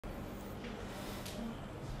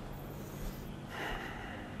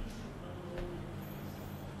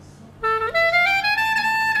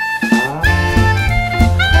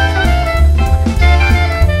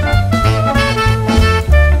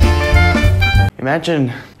Imagine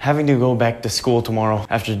having to go back to school tomorrow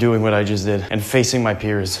after doing what I just did and facing my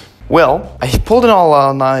peers. Well, I pulled an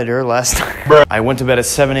all-nighter last time. I went to bed at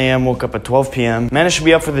 7 a.m., woke up at 12 p.m. Managed to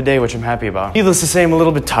be up for the day, which I'm happy about. Needless to say, I'm a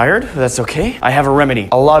little bit tired, but that's okay. I have a remedy.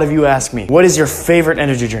 A lot of you ask me, what is your favorite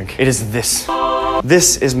energy drink? It is this.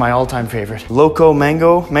 This is my all-time favorite. Loco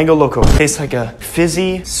Mango Loco. Tastes like a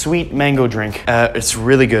fizzy, sweet mango drink. It's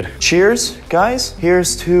really good. Cheers, guys.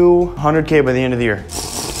 Here's to 100K by the end of the year.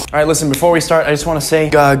 All right, listen, before we start, I just want to say,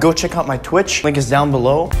 go check out my Twitch. Link is down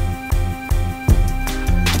below.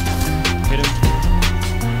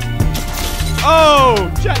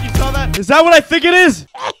 Oh, chat, you saw that? Is that what I think it is?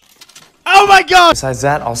 Oh my god! Besides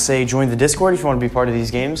that, I'll say join the Discord if you want to be part of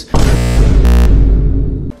these games.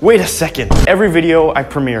 Wait a second. Every video I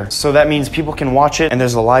premiere, so that means people can watch it and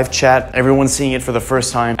there's a live chat, everyone's seeing it for the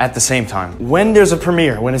first time at the same time. When there's a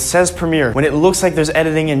premiere, when it says premiere, when it looks like there's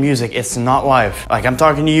editing and music, it's not live. Like I'm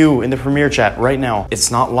talking to you in the premiere chat right now. It's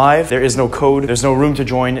not live, there is no code, there's no room to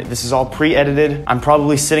join. This is all pre-edited. I'm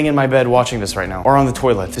probably sitting in my bed watching this right now, or on the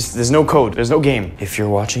toilet. There's no code, there's no game. If you're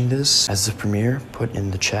watching this as the premiere, put in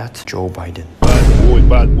the chat, Joe Biden.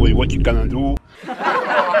 Bad boy, what you gonna do?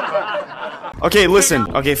 Okay, listen.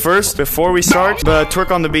 Okay, first, before we start,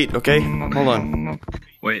 twerk on the beat, okay? Hold on.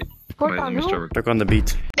 Wait, let me start. Twerk on the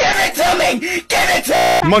beat. Give it to me! Give it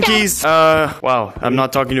to me! Monkeys, wow, I'm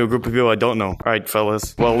not talking to a group of people I don't know. Alright,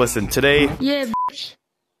 fellas. Well, listen, today... Yeah, bitch.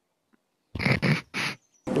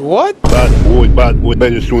 What? Bad boy,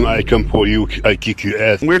 very soon I come for you, I kick your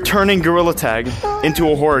ass. We're turning Gorilla Tag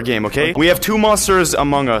into a horror game, okay? We have two monsters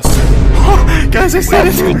among us. Guys, I said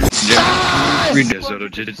it! Read this auto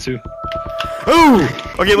jujitsu. Ooh!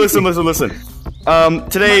 Okay, listen.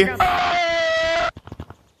 Today...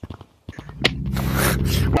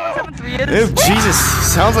 Oh, Jesus,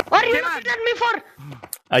 sounds like... What are you looking at me for?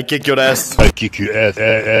 I kick your ass. I kick your ass.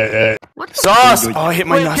 Sauce! Oh, I hit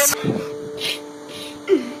my nuts.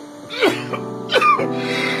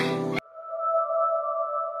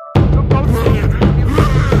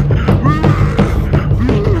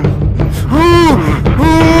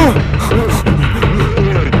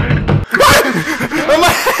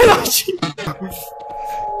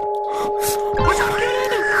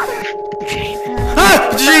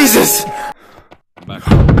 Ah, Jesus!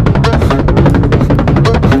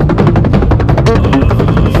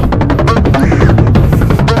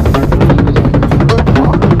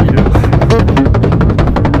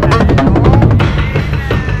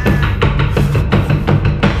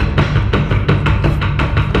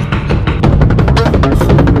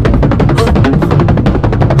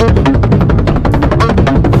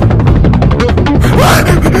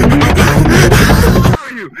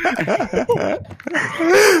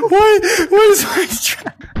 What is my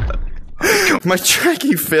track? My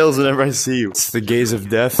tracking fails whenever I see you. It's the gaze of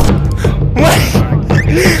death. What?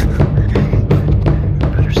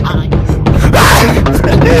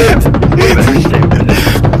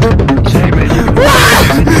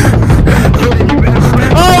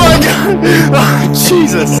 Oh my god! Oh,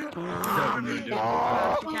 Jesus!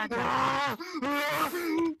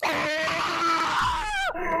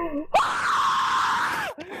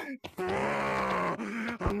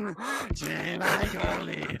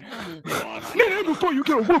 Before you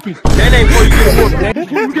get a whooping. Before you get a whooping.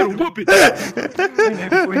 Before you get a whooping.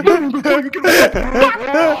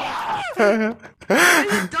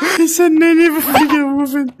 He said Nene before you get a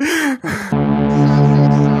whooping.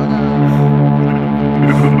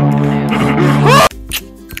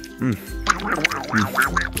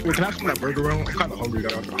 Wait, can I spin that burger around? I'm kinda hungry,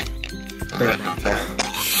 guys.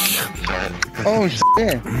 Oh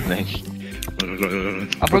shit. Thanks.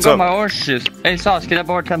 I forgot my orange juice. Hey Sauce, can I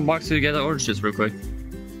borrow 10 bucks to get the orange juice real quick?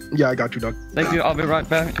 Yeah, I got you, Doug. Thank you, I'll be right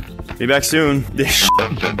back. Be back soon. This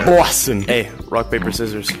Boston. Hey, rock, paper,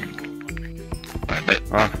 scissors.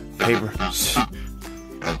 Rock, paper.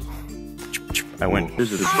 I win.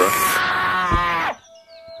 Who's this, bro?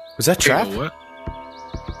 Was that Trap? What?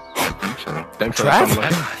 Trap?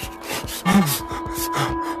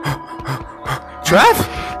 Trap?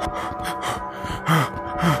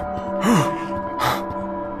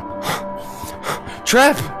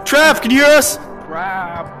 Trap! Trap! Can you hear us?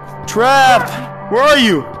 Trap! Trap! Where are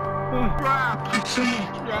you?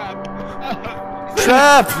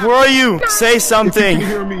 Trap! Where are you? Say something! You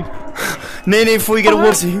hear me? Nene, before you get a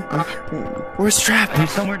whoopsie. Where's Trap?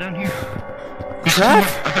 He's somewhere down here. Trap?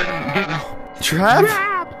 Trap?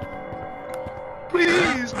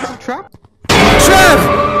 Please, Trap? Trap!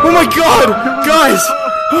 Oh my god! Guys!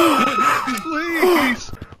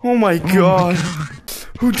 Please! Oh my god!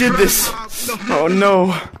 Who did this? Oh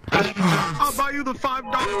no! I'll buy you the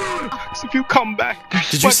 $5 if you come back.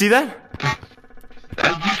 Did you see that?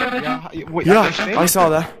 Yeah, I saw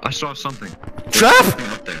that. I saw something. Trap?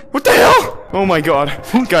 Up there. What the hell? Oh my god.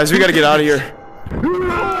 Guys, we gotta get out of here.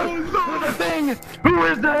 Who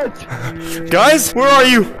is that? Guys, where are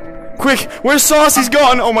you? Quick, where's Sauce? He's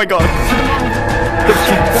gone. Oh my god.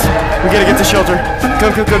 We gotta get to shelter.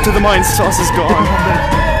 Go to the mines. Sauce is gone.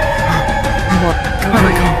 Come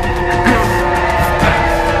on, go.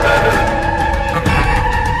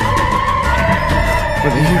 Are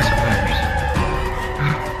they here?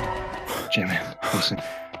 J-Man, listen.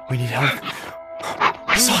 We need help.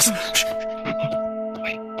 Sauce. Shh.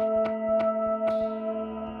 Wait.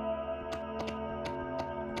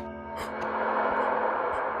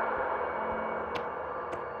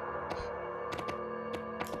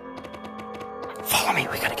 Follow me.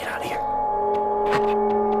 We gotta get out of here.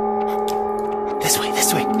 This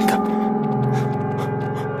way. Go.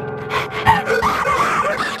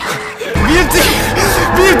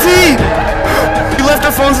 BFT! We left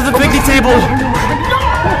our phones at the picnic table.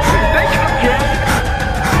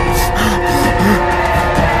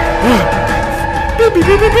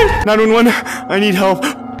 911, I need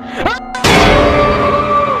help.